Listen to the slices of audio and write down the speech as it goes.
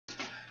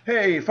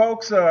Hey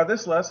folks,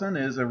 this lesson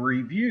is a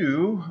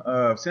review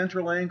of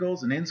central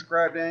angles and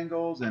inscribed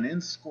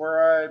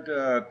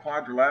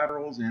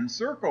quadrilaterals and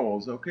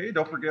circles. Okay,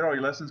 don't forget all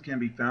your lessons can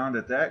be found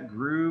at that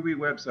groovy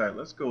website.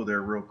 Let's go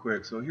there real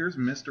quick. So here's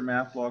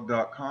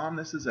Mrmathblog.com.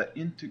 This is an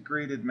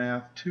integrated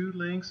math 2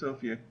 link, so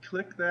if you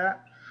click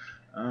that,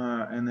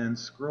 and then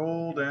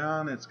scroll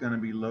down, it's going to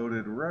be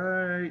loaded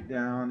right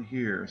down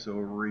here. So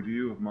a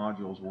review of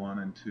modules 1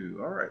 and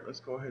 2. All right,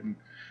 let's go ahead and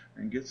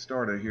get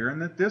started here.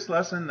 And this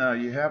lesson,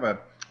 you have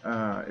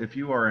if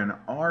you are in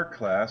our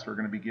class, we're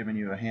going to be giving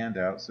you a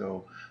handout.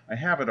 So I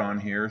have it on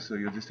here, so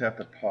you'll just have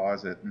to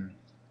pause it and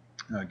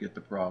get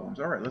the problems.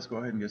 All right, let's go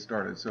ahead and get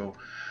started.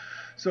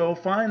 So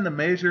find the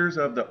measures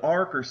of the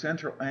arc or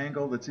central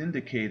angle that's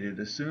indicated.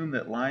 Assume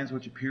that lines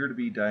which appear to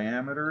be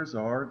diameters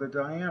are the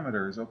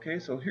diameters. Okay,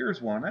 so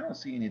here's one. I don't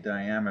see any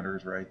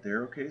diameters right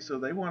there. Okay, so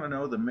they want to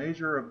know the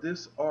measure of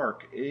this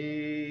arc,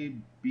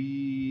 ABD,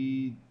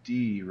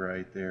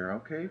 right there.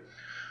 Okay.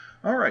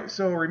 All right,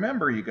 so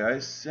remember, you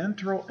guys,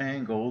 central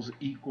angles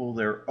equal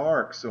their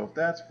arcs. So if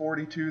that's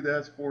 42,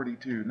 that's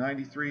 42.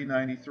 93,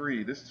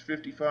 93. This is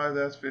 55,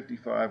 that's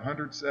 55.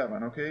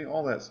 107, okay?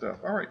 All that stuff.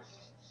 All right.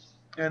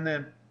 And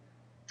then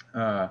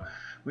uh,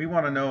 we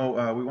want to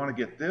know, we want to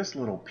get this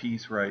little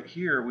piece right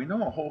here. We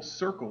know a whole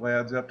circle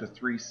adds up to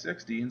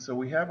 360, and so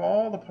we have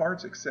all the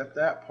parts except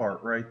that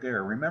part right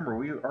there.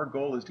 Remember, our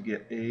goal is to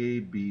get A,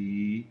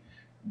 B,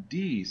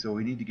 D, so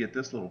we need to get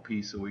this little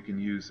piece so we can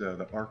use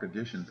the arc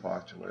addition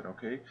postulate,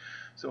 okay?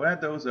 So add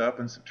those up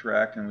and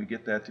subtract, and we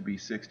get that to be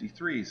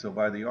 63. So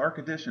by the arc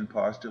addition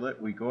postulate,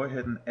 we go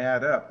ahead and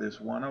add up this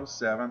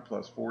 107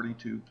 plus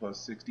 42 plus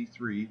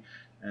 63,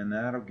 and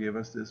that'll give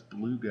us this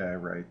blue guy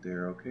right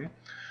there, okay?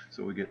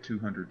 So we get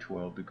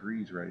 212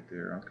 degrees right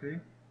there, okay?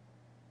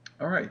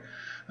 All right,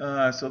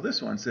 so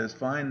this one says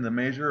find the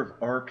measure of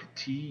arc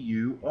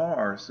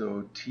TUR.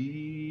 So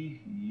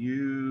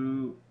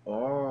TUR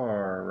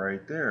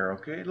right there.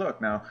 Okay,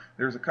 look, now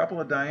there's a couple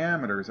of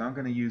diameters. I'm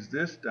going to use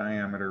this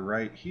diameter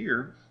right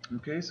here.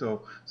 Okay,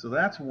 so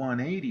that's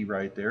 180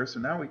 right there. So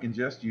now we can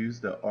just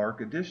use the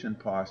arc addition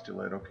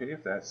postulate. Okay,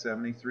 if that's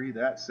 73,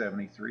 that's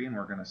 73, and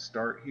we're going to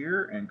start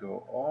here and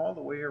go all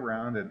the way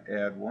around and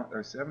add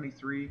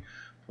 73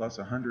 plus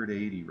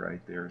 180 right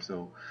there.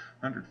 So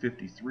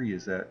 153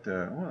 is that,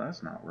 well,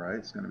 that's not right.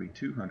 It's going to be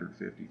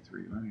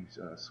 253. Let me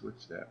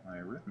switch that. My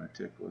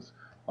arithmetic was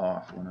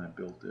off when I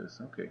built this.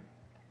 Okay.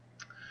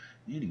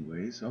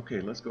 Anyways, okay,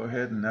 let's go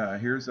ahead and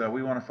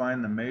we want to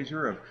find the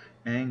measure of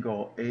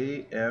angle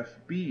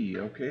AFB.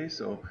 Okay,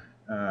 so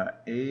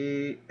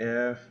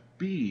AFB.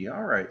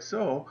 All right,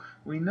 so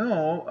we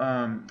know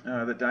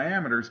the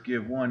diameters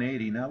give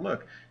 180. Now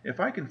look, if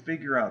I can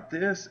figure out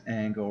this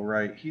angle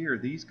right here,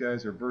 these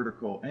guys are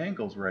vertical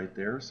angles right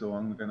there, so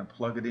I'm going to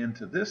plug it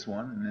into this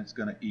one, and it's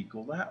going to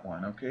equal that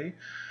one, okay?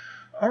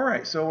 All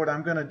right, so what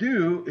I'm going to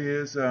do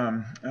is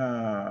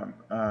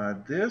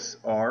this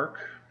arc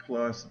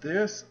plus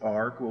this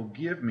arc will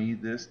give me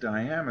this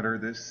diameter,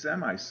 this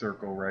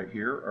semicircle right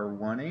here, or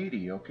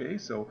 180, okay?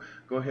 So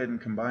go ahead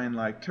and combine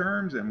like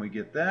terms, and we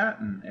get that,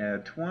 and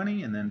add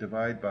 20, and then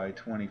divide by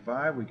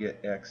 25, we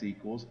get x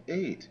equals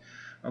 8.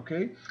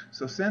 Okay,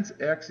 so since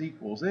x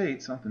equals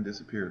 8, something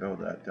disappeared. Oh,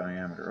 that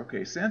diameter.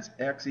 Okay, since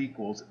x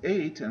equals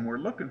 8, and we're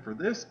looking for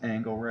this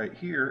angle right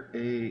here,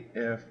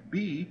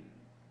 AFB,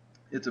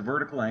 it's a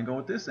vertical angle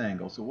at this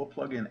angle. So we'll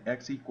plug in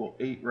x equal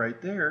 8 right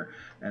there,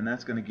 and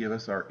that's going to give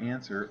us our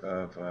answer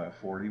of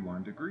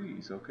 41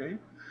 degrees, okay?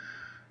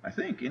 I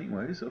think,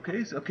 anyways.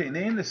 Okay, so, okay,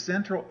 name the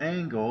central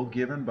angle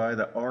given by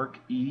the arc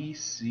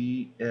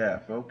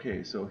ECF.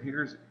 Okay, so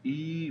here's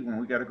E, when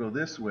we got to go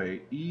this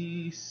way,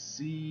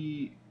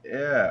 ECF.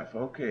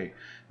 Okay,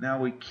 now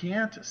we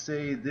can't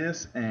say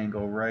this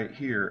angle right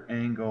here,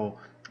 angle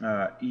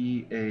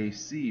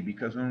EAC,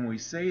 because when we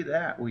say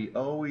that, we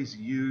always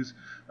use,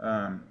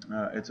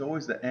 it's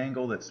always the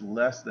angle that's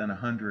less than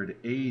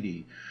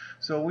 180.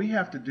 So we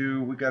got to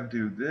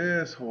do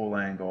this whole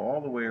angle all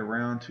the way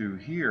around to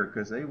here,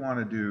 because they want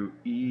to do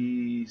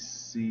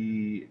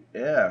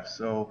ECF.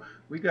 So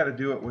we got to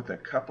do it with a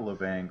couple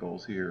of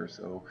angles here.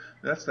 So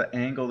that's the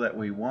angle that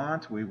we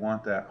want. We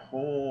want that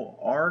whole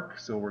arc.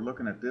 So we're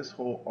looking at this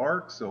whole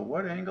arc. So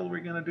what angle are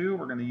we going to do?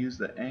 We're going to use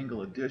the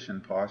angle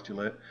addition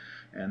postulate,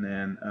 and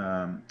then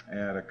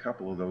add a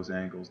couple of those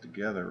angles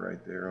together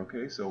right there.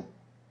 Okay, so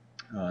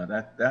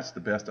that's the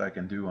best I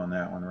can do on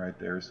that one right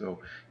there. So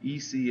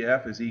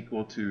ECF is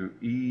equal to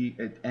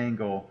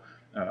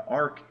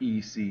arc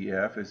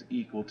ECF is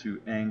equal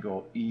to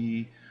angle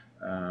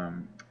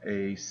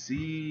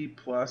AC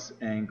plus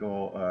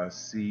angle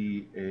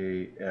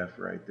CAF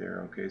right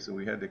there. Okay, so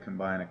we had to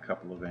combine a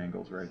couple of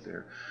angles right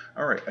there.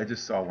 All right, I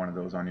just saw one of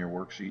those on your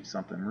worksheet,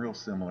 something real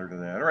similar to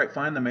that. All right,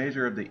 find the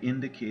measure of the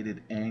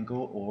indicated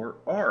angle or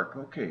arc.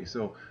 Okay,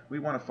 so we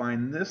want to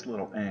find this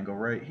little angle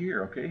right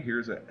here. Okay,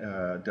 here's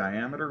a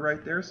diameter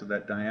right there, so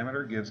that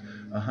diameter gives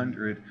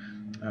 100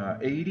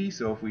 80.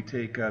 So if we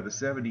take the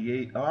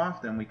 78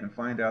 off, then we can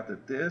find out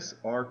that this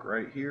arc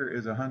right here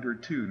is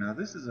 102. Now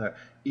this is an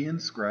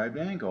inscribed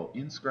angle.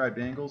 Inscribed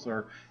angles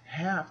are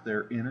half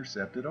their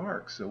intercepted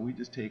arc. So we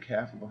just take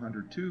half of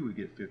 102, we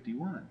get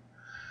 51.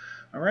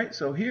 All right,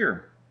 so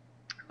here.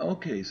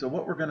 Okay, so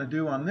what we're going to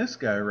do on this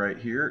guy right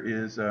here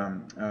is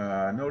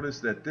notice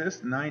that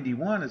this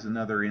 91 is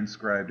another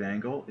inscribed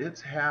angle.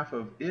 It's half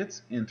of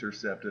its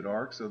intercepted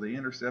arc, so the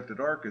intercepted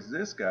arc is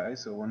this guy.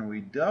 So when we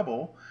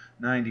double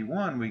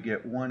 91, we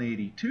get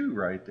 182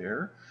 right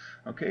there.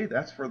 Okay,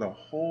 that's for the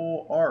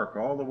whole arc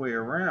all the way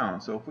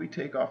around. So if we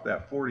take off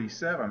that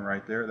 47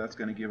 right there, that's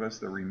going to give us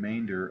the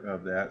remainder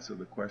of that. So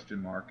the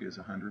question mark is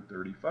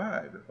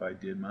 135 if I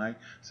did my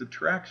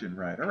subtraction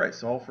right. All right,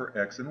 solve for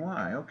x and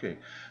y. Okay,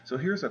 so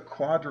here's a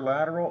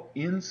quadrilateral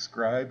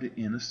inscribed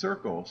in a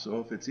circle.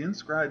 So if it's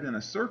inscribed in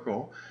a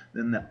circle,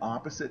 then the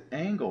opposite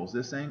angles,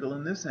 this angle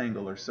and this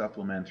angle, are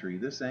supplementary.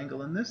 This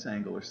angle and this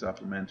angle are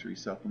supplementary.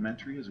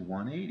 Supplementary is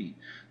 180.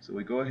 So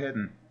we go ahead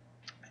and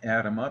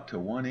add them up to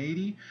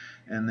 180,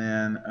 and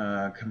then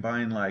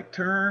combine like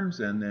terms,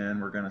 and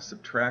then we're going to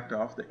subtract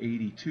off the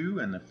 82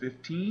 and the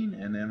 15,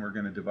 and then we're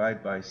going to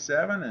divide by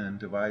 7 and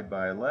divide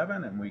by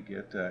 11, and we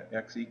get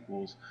x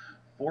equals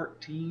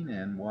 14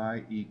 and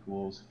y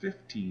equals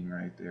 15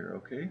 right there.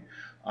 Okay,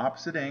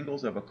 opposite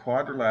angles of a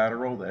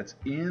quadrilateral that's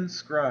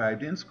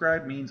inscribed.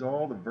 Inscribed means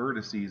all the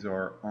vertices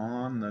are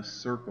on the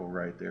circle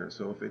right there.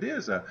 So if it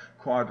is a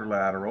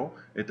quadrilateral,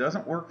 it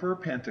doesn't work for a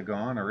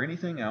pentagon or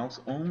anything else,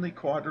 only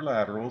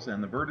quadrilaterals,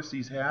 and the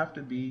vertices have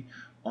to be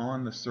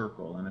on the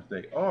circle, and if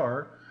they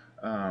are,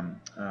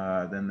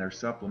 then they're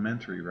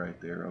supplementary right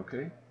there.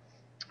 Okay.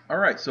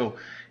 Alright, so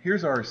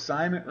here's our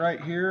assignment right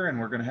here, and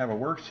we're going to have a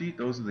worksheet.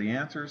 Those are the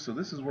answers. So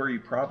this is where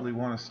you probably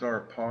want to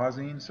start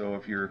pausing, so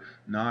if you're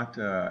not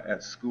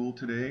at school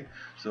today.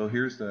 So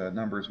here's the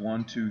numbers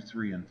 1, 2,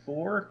 3, and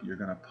 4. You're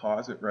going to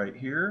pause it right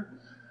here.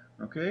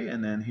 Okay,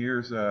 and then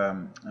here's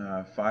 5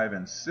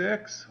 and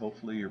 6.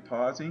 Hopefully you're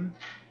pausing.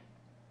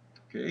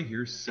 Okay,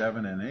 here's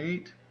 7 and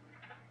 8.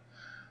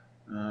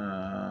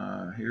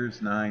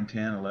 Here's 9,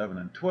 10, 11,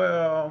 and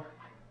 12.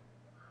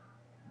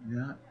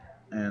 Yeah,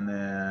 and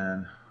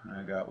then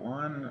I got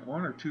one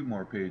or two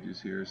more pages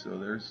here. So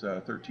there's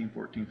 13,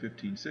 14,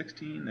 15,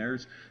 16.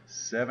 There's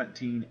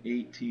 17,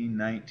 18,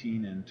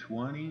 19, and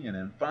 20. And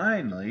then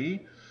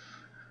finally,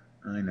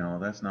 I know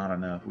that's not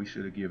enough. We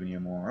should have given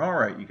you more. All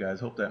right, you guys.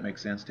 Hope that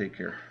makes sense. Take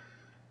care.